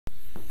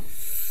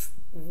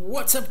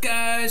What's up,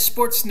 guys?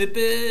 Sports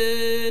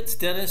Snippets.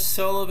 Dennis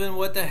Sullivan.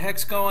 What the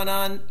heck's going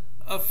on?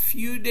 A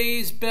few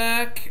days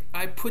back,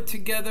 I put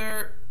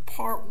together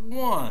part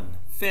one,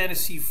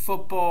 fantasy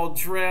football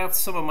draft.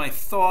 Some of my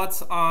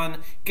thoughts on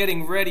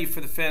getting ready for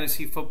the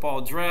fantasy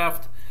football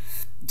draft.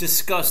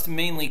 Discussed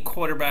mainly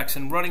quarterbacks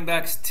and running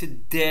backs.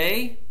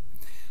 Today,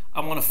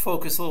 I want to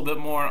focus a little bit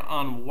more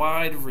on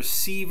wide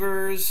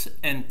receivers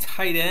and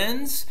tight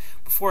ends.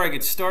 Before I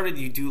get started,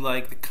 you do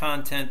like the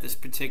content, this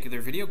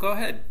particular video, go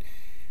ahead.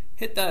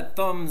 Hit that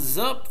thumbs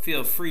up.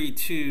 Feel free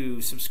to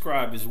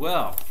subscribe as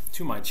well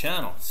to my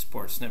channel,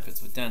 Sports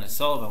Snippets with Dennis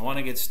Sullivan. I want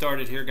to get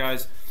started here,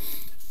 guys.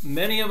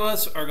 Many of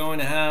us are going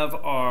to have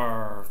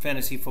our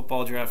fantasy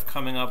football draft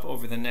coming up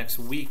over the next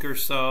week or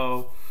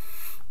so.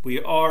 We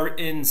are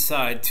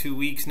inside 2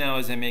 weeks now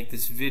as I make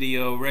this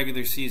video.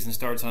 Regular season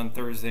starts on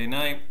Thursday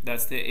night.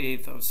 That's the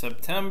 8th of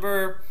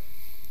September.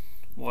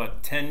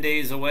 10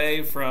 days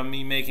away from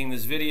me making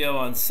this video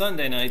on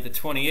Sunday night, the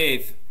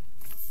 28th.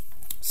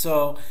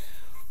 So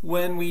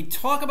when we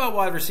talk about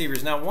wide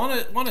receivers, now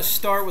want to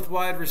start with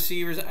wide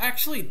receivers.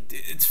 Actually,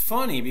 it's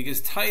funny because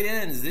tight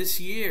ends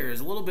this year is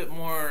a little bit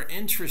more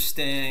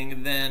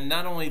interesting than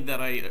not only that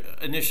I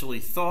initially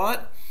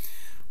thought,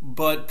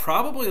 but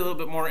probably a little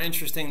bit more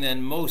interesting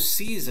than most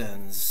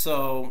seasons.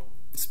 So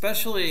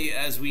especially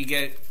as we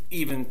get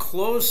even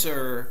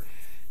closer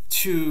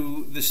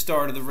to the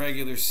start of the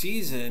regular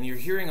season, you're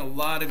hearing a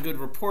lot of good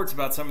reports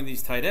about some of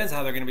these tight ends,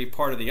 how they're going to be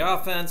part of the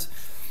offense.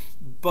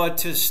 But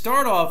to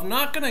start off,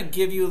 not going to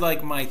give you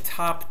like my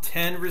top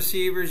 10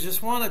 receivers.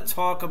 Just want to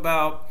talk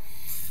about,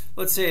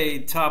 let's say,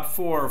 top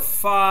 4 or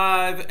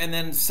 5, and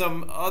then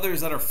some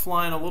others that are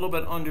flying a little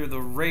bit under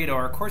the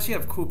radar. Of course, you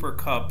have Cooper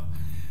Kupp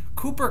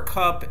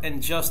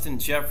and Justin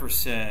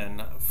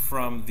Jefferson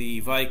from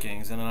the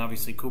Vikings, and then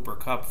obviously Cooper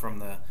Kupp from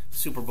the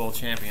Super Bowl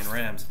champion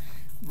Rams.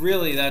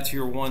 Really, that's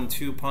your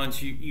 1-2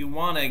 punch. You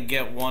want to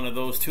get one of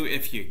those two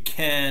if you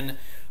can.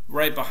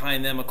 Right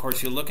behind them, of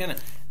course, you're looking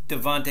at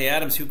Davante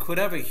Adams, who could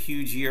have a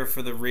huge year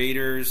for the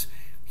Raiders.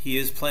 He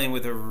is playing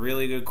with a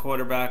really good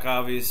quarterback,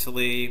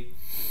 obviously,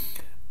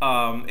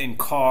 in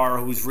Carr,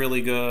 who's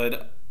really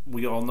good.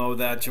 We all know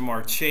that.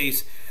 Jamar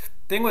Chase.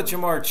 Thing with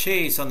Jamar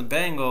Chase on the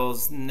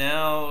Bengals,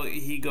 now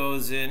he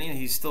goes in,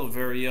 he's still a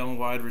very young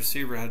wide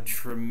receiver, had a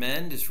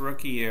tremendous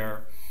rookie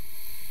year.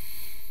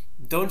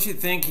 Don't you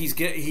think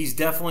he's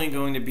definitely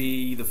going to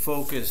be the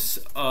focus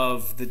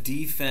of the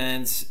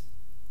defense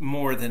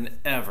more than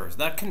ever?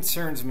 That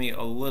concerns me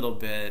a little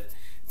bit.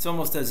 It's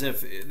almost as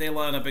if they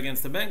line up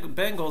against the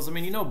Bengals. I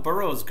mean,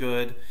 Burrow's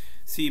good,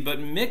 but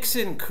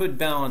Mixon could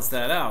balance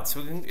that out.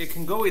 So it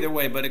can go either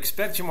way, but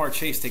expect Jamar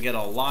Chase to get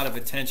a lot of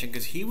attention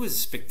because he was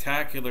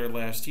spectacular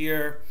last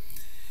year.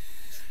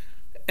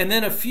 And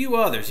then a few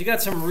others. You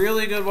got some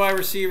really good wide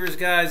receivers,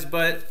 guys,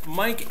 but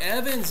Mike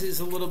Evans is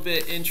a little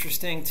bit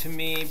interesting to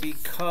me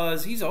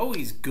because he's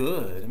always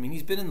good. I mean,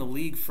 he's been in the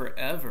league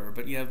forever,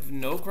 but you have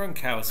no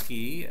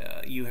Gronkowski.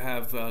 You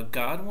have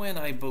Godwin,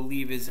 I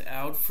believe, is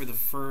out for the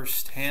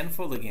first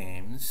handful of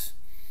games.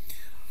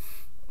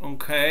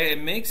 Okay,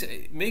 it makes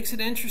it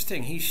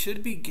interesting. He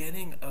should be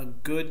getting a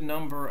good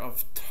number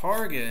of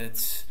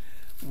targets,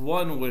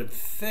 one would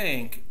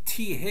think.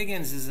 T.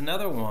 Higgins is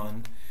another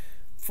one.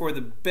 For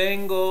the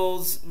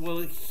Bengals,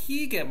 will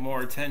he get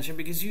more attention?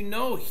 Because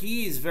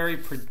he's very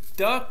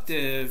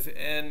productive,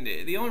 and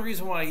the only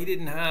reason why he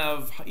didn't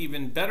have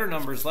even better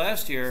numbers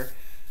last year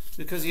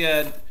because you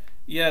had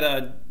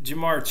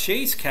Jamar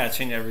Chase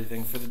catching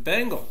everything for the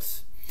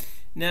Bengals.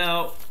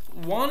 Now,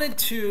 wanted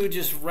to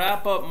just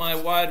wrap up my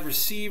wide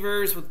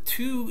receivers with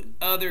two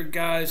other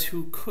guys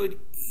who could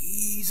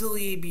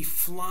easily be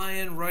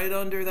flying right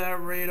under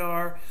that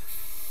radar.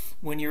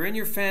 When you're in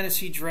your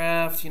fantasy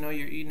draft, you're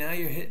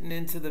hitting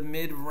into the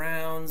mid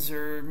rounds,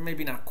 or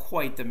maybe not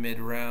quite the mid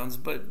rounds,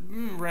 but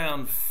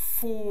round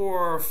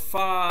 4 or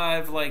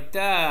 5, like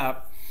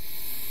that.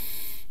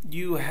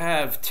 You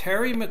have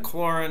Terry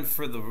McLaurin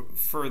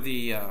for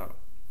the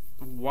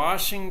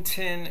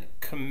Washington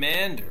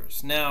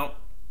Commanders. Now,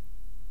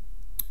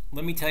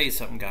 let me tell you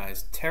something,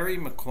 guys. Terry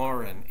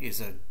McLaurin is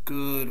a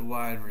good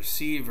wide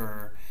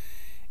receiver.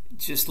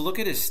 Just look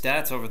at his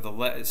stats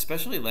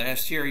especially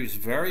last year. He was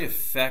very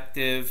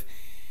effective.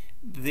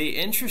 The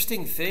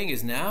interesting thing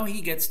is now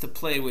he gets to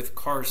play with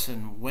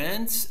Carson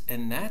Wentz,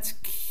 and that's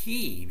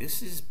key.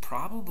 This is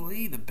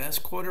probably the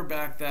best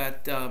quarterback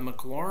that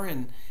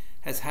McLaurin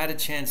has had a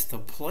chance to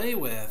play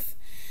with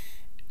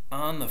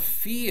on the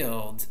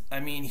field. I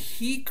mean,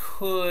 he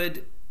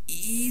could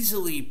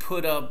easily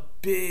put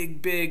up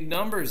big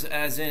numbers,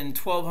 as in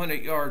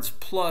 1,200 yards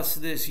plus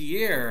this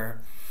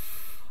year.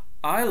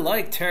 I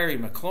like Terry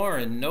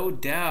McLaurin, no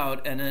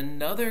doubt, and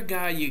another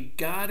guy you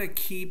gotta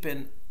keep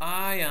an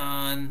eye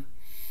on,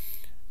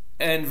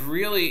 and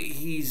really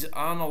he's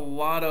on a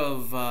lot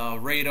of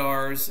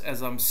radars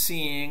as I'm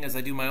seeing, as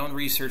I do my own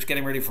research,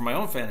 getting ready for my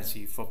own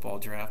fantasy football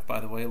draft,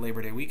 by the way,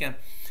 Labor Day weekend.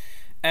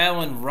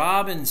 Allen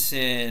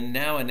Robinson,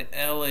 now an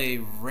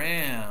LA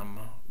Ram.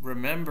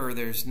 Remember,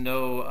 there's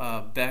no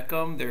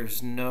Beckham,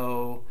 there's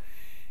no,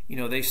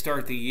 they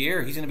start the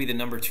year, he's going to be the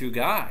number 2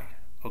 guy.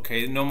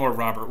 Okay, no more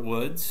Robert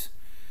Woods.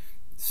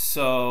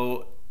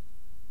 So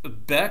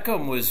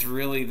Beckham was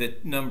really the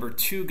number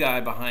 2 guy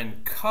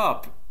behind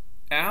Kupp.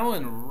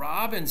 Allen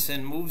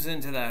Robinson moves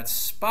into that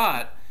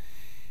spot,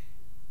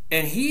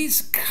 and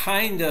he's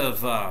kind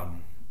of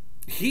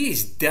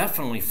he's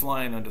definitely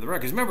flying under the radar.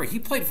 Because remember, he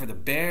played for the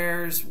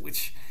Bears,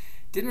 which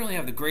didn't really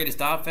have the greatest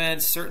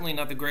offense, certainly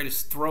not the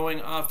greatest throwing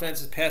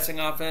offenses, passing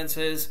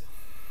offenses,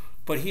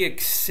 but he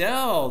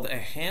excelled a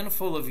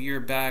handful of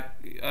years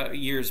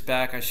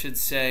back, I should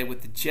say,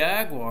 with the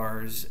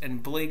Jaguars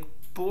and Blake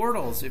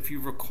Bortles, if you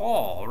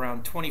recall,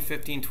 around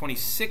 2015,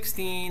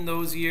 2016,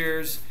 those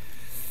years.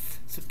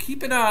 So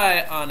keep an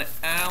eye on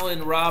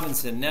Allen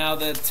Robinson. Now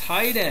the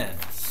tight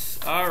ends.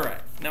 All right.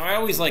 Now I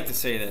always like to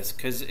say this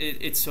because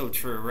it's so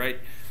true, right?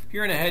 If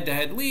you're in a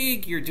head-to-head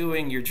league, you're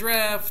doing your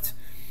draft.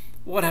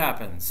 What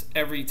happens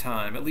every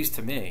time, at least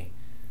to me?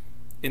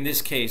 In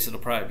this case, it'll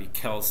probably be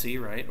Kelce,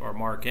 right, or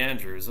Mark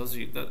Andrews. Those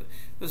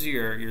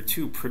are your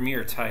 2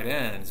 premier tight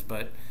ends.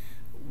 But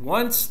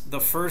once the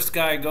first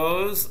guy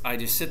goes, I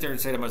just sit there and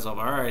say to myself,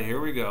 all right,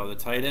 here we go. The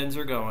tight ends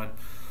are going.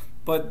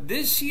 But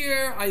this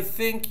year, I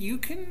think you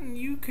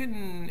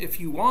can,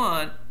 if you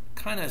want,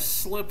 kind of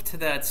slip to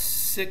that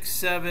 6th,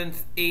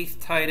 7th,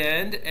 8th tight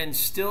end and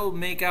still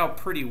make out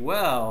pretty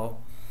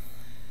well.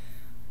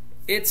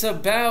 It's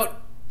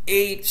about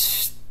 8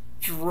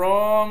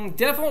 strong,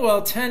 definitely,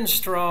 well, 10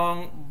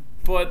 strong,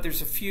 but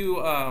there's a few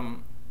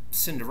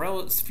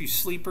Cinderellas, a few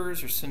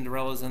sleepers or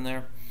Cinderellas in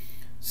there.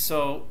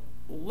 So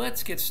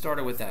let's get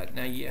started with that.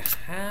 Now you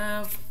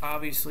have,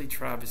 obviously,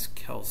 Travis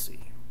Kelce.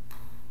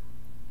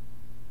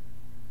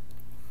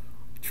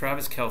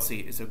 Travis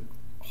Kelce is a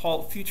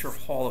future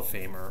Hall of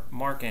Famer.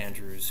 Mark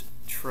Andrews,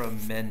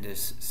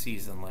 tremendous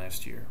season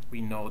last year.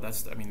 We know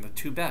that's, the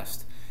 2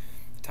 best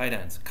tight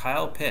ends.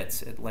 Kyle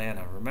Pitts,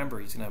 Atlanta. Remember,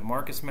 he's going to have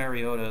Marcus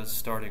Mariota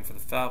starting for the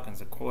Falcons,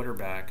 a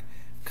quarterback.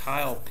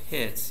 Kyle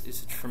Pitts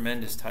is a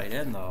tremendous tight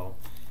end, though.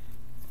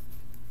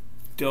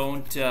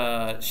 Don't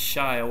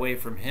shy away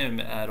from him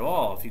at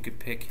all if you could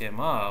pick him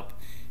up.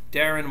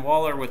 Darren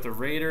Waller with the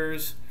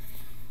Raiders.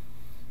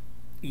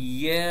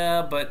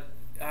 Yeah, but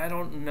I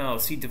don't know.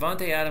 See,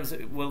 Devontae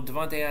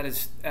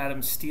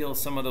Adams steal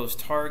some of those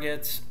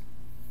targets?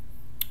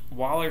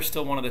 Waller's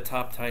still one of the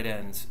top tight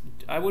ends.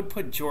 I would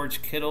put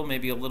George Kittle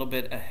maybe a little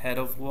bit ahead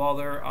of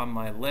Waller on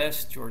my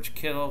list. George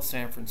Kittle,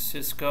 San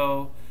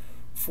Francisco,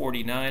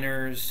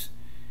 49ers.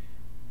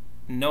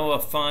 Noah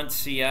Fant,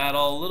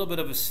 Seattle, a little bit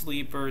of a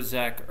sleeper.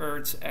 Zach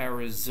Ertz,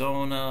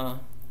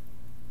 Arizona.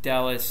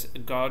 Dallas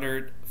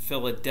Goedert,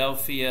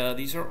 Philadelphia.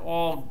 These are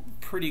all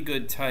pretty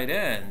good tight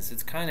ends.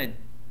 It's kind of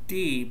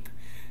deep.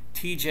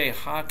 TJ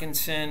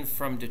Hawkinson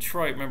from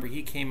Detroit. Remember,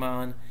 he came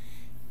on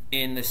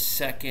in the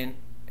second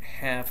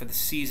half of the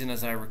season,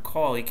 as I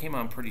recall. He came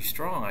on pretty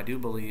strong, I do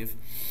believe.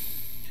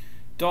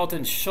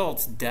 Dalton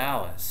Schultz,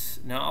 Dallas.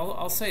 Now,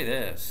 I'll say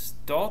this.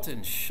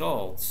 Dalton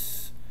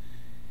Schultz,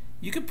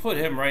 you could put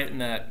him right in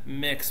that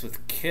mix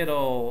with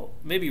Kittle,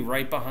 maybe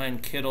right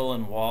behind Kittle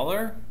and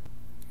Waller.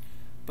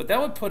 But that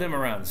would put him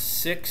around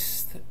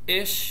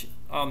 6th-ish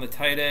on the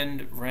tight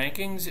end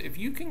rankings. If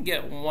you can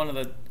get one of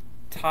the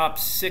top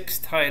 6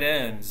 tight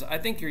ends, I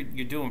think you're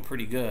doing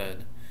pretty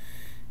good.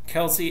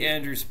 Kelce,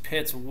 Andrews,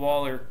 Pitts,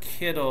 Waller,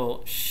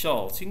 Kittle,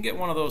 Schultz. You can get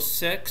one of those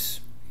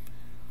 6,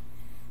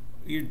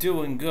 you're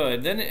doing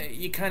good. Then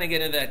you kind of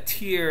get into that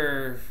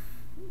tier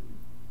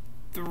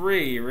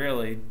 3,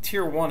 really.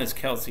 Tier 1 is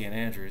Kelce and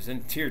Andrews.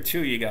 And tier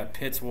 2, you got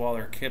Pitts,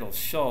 Waller, Kittle,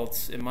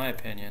 Schultz, in my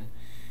opinion.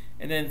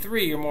 And then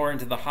 3, you're more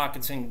into the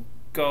Hawkinson,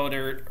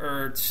 Goddard,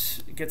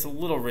 Ertz. It gets a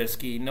little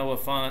risky. Noah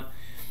Fant.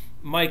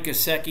 Mike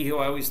Gesicki, who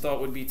I always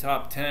thought would be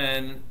top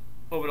 10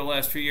 over the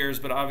last few years,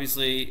 but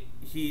obviously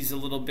he's a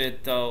little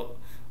bit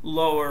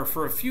lower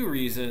for a few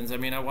reasons.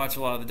 I watch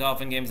a lot of the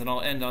Dolphin games, and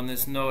I'll end on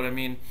this note.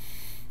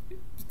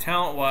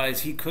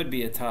 Talent-wise, he could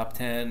be a top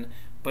 10,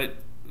 but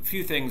a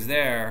few things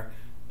there.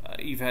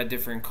 You've had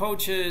different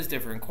coaches,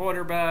 different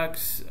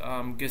quarterbacks.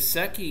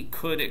 Gesicki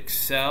could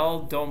excel.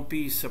 Don't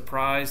be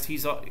surprised.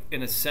 He's,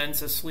 in a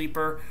sense, a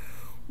sleeper.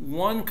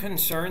 One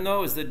concern,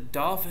 though, is the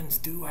Dolphins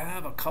do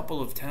have a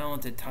couple of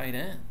talented tight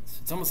ends.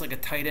 It's almost like a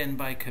tight end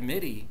by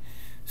committee.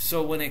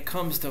 So when it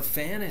comes to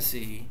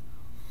fantasy,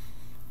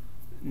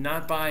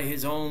 not by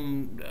his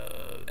own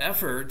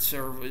efforts,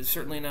 or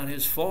certainly not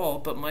his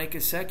fault, but Mike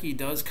Gesicki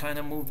does kind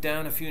of move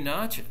down a few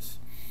notches.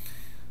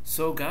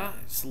 So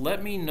guys,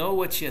 let me know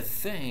what you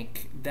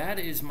think. That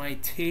is my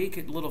take,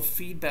 a little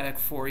feedback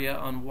for you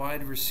on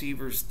wide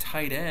receivers,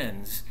 tight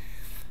ends.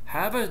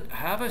 Have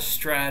a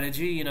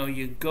strategy.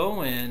 You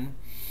go in,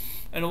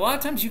 and a lot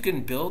of times you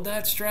can build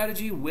that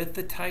strategy with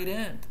the tight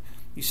end.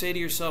 You say to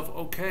yourself,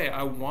 okay,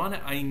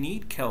 I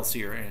need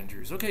Kelce or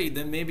Andrews. Okay,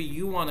 then maybe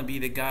you want to be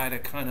the guy to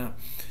kind of,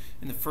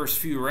 in the first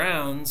few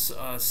rounds,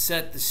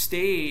 set the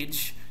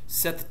stage,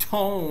 set the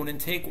tone, and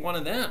take one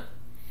of them.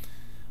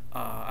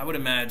 I would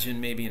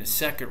imagine maybe in a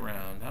second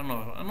round. I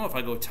don't know if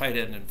I go tight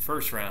end in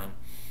first round.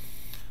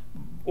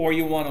 Or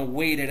you want to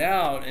wait it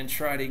out and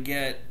try to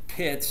get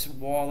Pitts,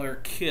 Waller,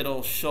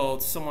 Kittle,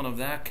 Schultz, someone of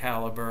that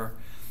caliber.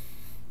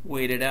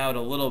 wait it out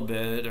a little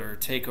bit or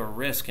take a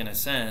risk in a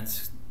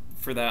sense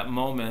for that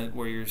moment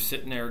where you're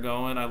sitting there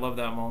going, I love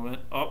that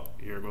moment. Oh,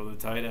 here go the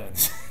tight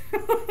ends.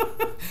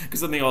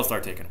 Because then they all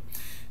start taking them.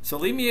 So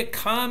leave me a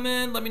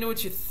comment. Let me know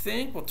what you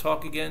think. We'll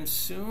talk again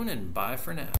soon, and bye for now.